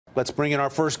Let's bring in our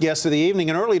first guest of the evening.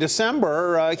 In early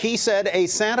December, he said a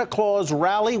Santa Claus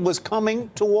rally was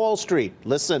coming to Wall Street.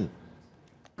 Listen.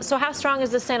 So how strong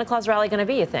is this Santa Claus rally going to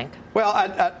be, you think? Well,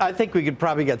 I think we could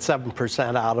probably get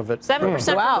 7% out of it.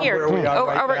 7% from here? Where we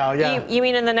are right now, yeah. You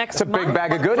mean in the next month? It's a big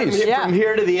bag of goodies. From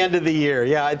here to the end of the year.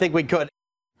 Yeah, I think we could.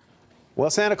 Well,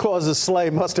 Santa Claus's sleigh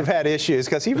must have had issues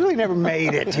because he really never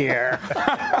made it here.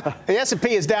 The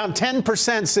S&P is down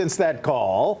 10% since that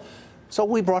call. So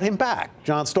we brought him back.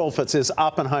 John Stoltzfus is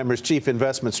Oppenheimer's chief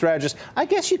investment strategist. I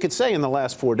guess you could say in the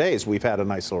last 4 days we've had a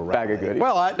nice little rally. Bag of goodies.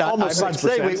 Well, I'd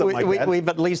say we've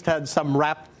at least had some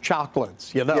wrapped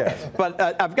chocolates, you know. Yeah. But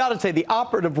I've got to say the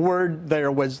operative word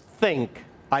there was think.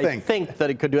 I think that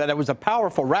it could do it. It was a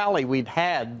powerful rally we'd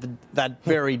had that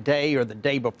very day or the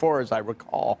day before, as I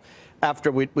recall,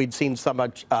 after we'd seen so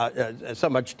much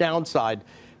downside.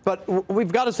 But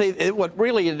we've got to say what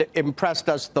really impressed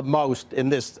us the most in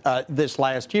this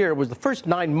last year was the first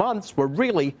 9 months were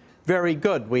really very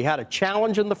good. We had a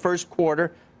challenge in the first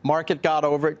quarter. Market got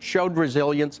over it, showed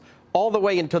resilience. All the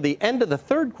way until the end of the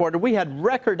third quarter, we had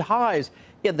record highs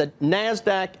in the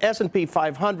NASDAQ, S&P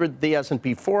 500, the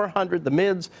S&P 400, the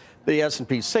mids, the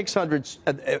S&P 600,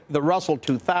 the Russell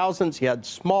 2000s. You had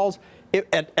smalls.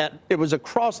 It was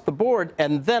across the board.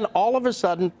 And then all of a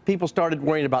sudden, people started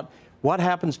worrying about what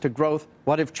happens to growth?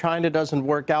 What if China doesn't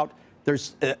work out?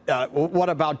 There's what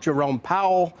about Jerome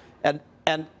Powell? That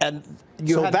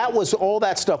was all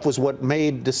that stuff was what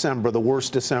made December the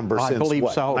worst December since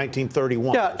what,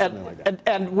 1931? Yeah,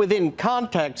 and within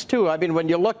context too. I mean, when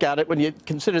you look at it, when you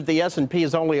consider the S&P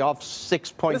is only off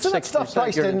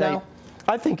 6.6% year to date.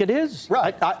 I think it is.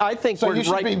 Right. I think so we're you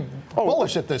should be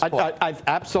bullish at this point.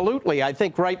 Absolutely. I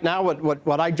think right now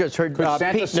what I just heard Pete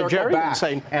Najarian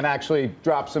saying, and actually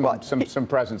drop some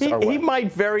presents our way. He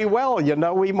might very well. You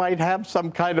know, we might have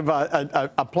some kind of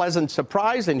a pleasant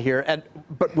surprise in here.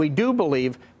 But we do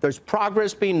believe there's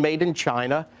progress being made in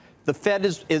China. The Fed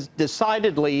is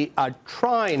decidedly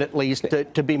trying, at least,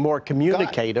 to be more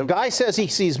communicative. Guy says he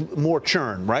sees more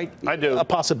churn, right? I do. A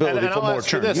possibility for more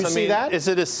churn. You see that? Is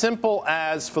it as simple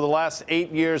as for the last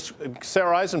 8 years,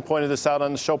 Sarah Eisen pointed this out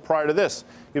on the show prior to this,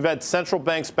 you've had central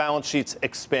banks' balance sheets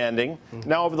expanding.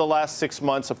 Now, over the last 6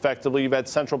 months, effectively, you've had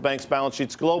central banks' balance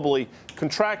sheets globally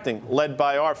contracting, led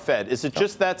by our Fed. Is it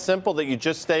just that simple that you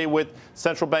just stay with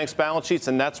central banks' balance sheets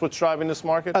and that's what's driving this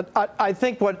market? I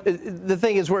think the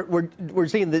thing is we're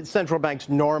seeing the central banks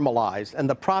normalize, and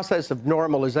the process of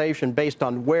normalization based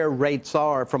on where rates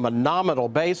are from a nominal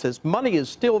basis, money is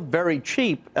still very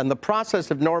cheap, and the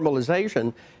process of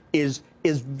normalization is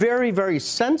very, very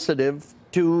sensitive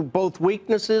to both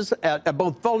weaknesses,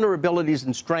 both vulnerabilities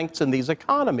and strengths in these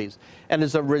economies. And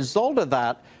as a result of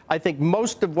that, I think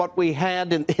most of what we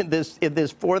had in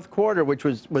this fourth quarter, which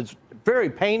was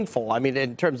very painful. I mean,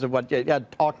 in terms of what you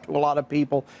had talked to a lot of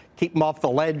people, keep them off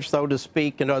the ledge, so to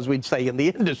speak. And as we'd say in the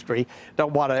industry,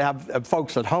 don't want to have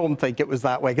folks at home think it was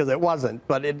that way, because it wasn't.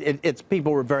 But it's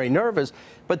people were very nervous.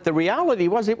 But the reality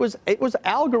was it was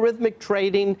algorithmic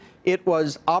trading. It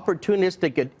was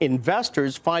opportunistic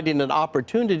investors finding an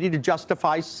opportunity to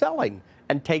justify selling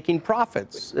and taking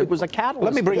profits. It was a catalyst.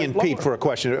 Let me bring in Pete for a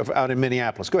question out in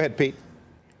Minneapolis. Go ahead, Pete.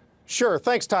 Sure.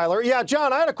 Thanks, Tyler. Yeah,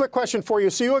 John, I had a quick question for you.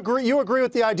 So you agree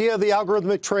with the idea of the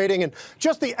algorithmic trading, and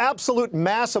just the absolute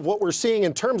mass of what we're seeing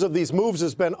in terms of these moves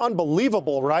has been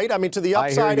unbelievable, right? I mean, to the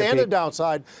upside and the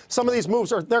downside, some of these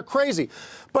moves they're crazy.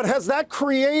 But has that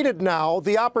created now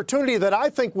the opportunity that I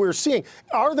think we're seeing?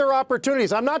 Are there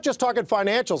opportunities? I'm not just talking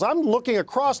financials. I'm looking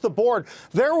across the board.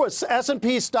 There was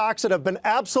S&P stocks that have been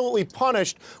absolutely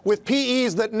punished with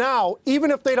PEs that now,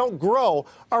 even if they don't grow,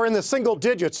 are in the single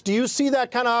digits. Do you see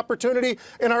that kind of opportunity?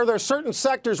 And are there certain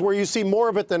sectors where you see more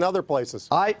of it than other places?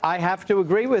 I have to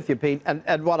agree with you, Pete. And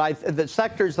the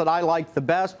sectors that I like the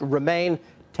best remain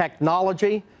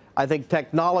technology. I think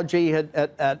technology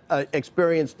had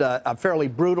experienced a fairly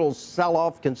brutal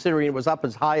sell-off, considering it was up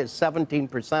as high as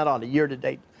 17% on a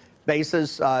year-to-date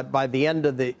basis by the end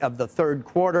of the third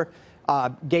quarter,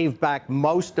 gave back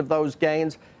most of those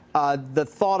gains. The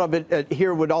thought of it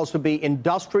here would also be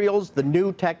industrials, the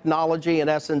new technology. In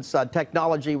essence,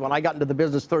 technology, when I got into the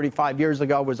business 35 years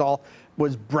ago,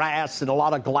 was brass and a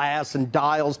lot of glass and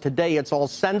dials. Today, it's all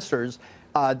sensors.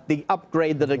 The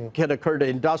upgrade that can occur to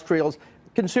industrials.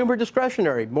 Consumer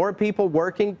discretionary, more people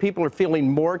working, people are feeling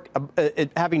more,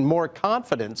 having more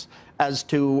confidence as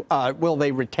to will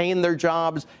they retain their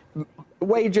jobs.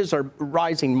 Wages are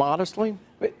rising modestly.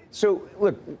 So,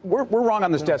 look, we're wrong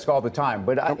on this desk all the time,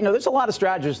 but there's a lot of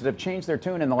strategists that have changed their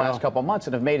tune in the last couple of months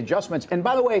and have made adjustments. And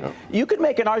by the way, you could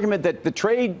make an argument that the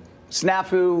trade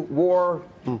snafu, war,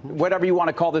 whatever you want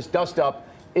to call this dust-up,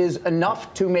 is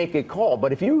enough to make a call.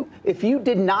 But if you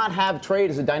did not have trade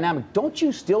as a dynamic, don't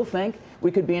you still think we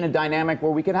could be in a dynamic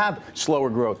where we could have slower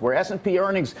growth, where S&P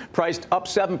earnings priced up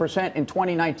 7% in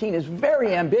 2019 is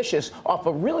very ambitious off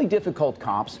of really difficult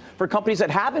comps for companies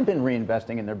that haven't been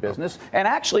reinvesting in their business. And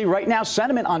actually, right now,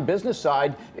 sentiment on business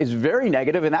side is very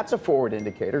negative, and that's a forward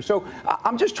indicator. So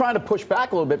I'm just trying to push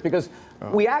back a little bit because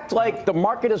we act like the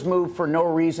market has moved for no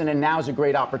reason, and now is a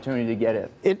great opportunity to get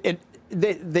in.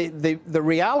 The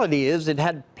reality is it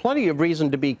had plenty of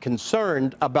reason to be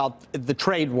concerned about the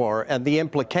trade war and the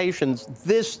implications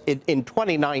in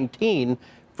 2019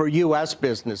 for U.S.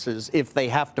 businesses if they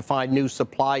have to find new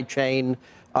supply chain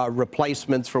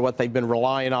replacements for what they've been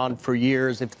relying on for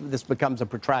years, if this becomes a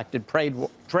protracted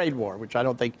trade war, which I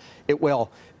don't think it will.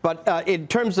 But in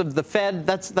terms of the Fed,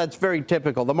 that's very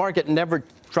typical. The market never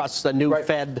trusts a new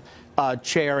Fed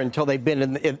chair until they've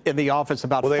been in the office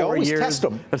about 4 years. Test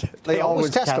them. They always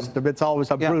test them. It's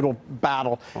always a brutal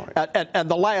battle. Right. And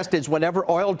the last is whenever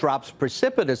oil drops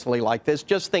precipitously like this,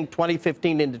 just think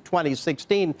 2015 into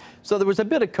 2016. So there was a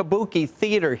bit of kabuki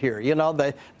theater here. You know,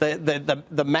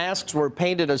 the masks were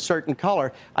painted a certain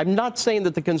color. I'm not saying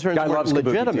that the concerns weren't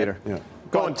legitimate.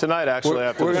 Going tonight, actually.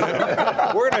 We're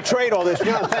going to trade all this.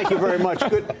 John, thank you very much.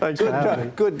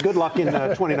 Good luck in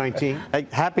 2019.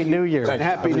 Happy New Year.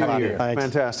 Happy New Year.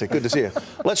 Fantastic. Good to see you.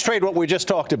 Let's trade what we just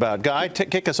talked about. Guy,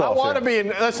 kick us off.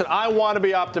 I want to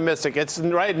be optimistic. It's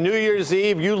right. New Year's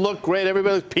Eve. You look great.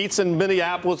 Everybody pizza in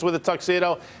Minneapolis with a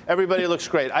tuxedo. Everybody looks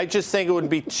great. I just think it would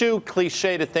be too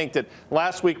cliche to think that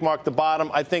last week marked the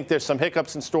bottom. I think there's some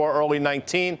hiccups in store early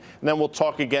 19, and then we'll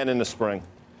talk again in the spring.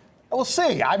 We'll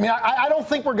see. I mean, I don't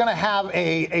think we're going to have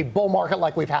a bull market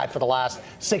like we've had for the last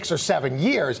 6 or 7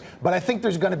 years, but I think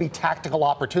there's going to be tactical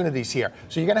opportunities here.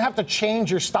 So you're going to have to change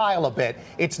your style a bit.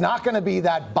 It's not going to be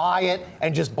that buy it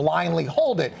and just blindly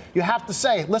hold it. You have to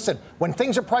say, listen, when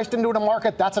things are priced into a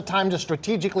market, that's a time to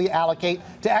strategically allocate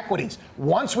to equities.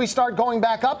 Once we start going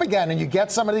back up again and you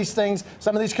get some of these things,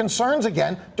 some of these concerns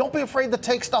again, don't be afraid to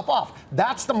take stuff off.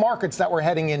 That's the markets that we're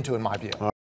heading into, in my view.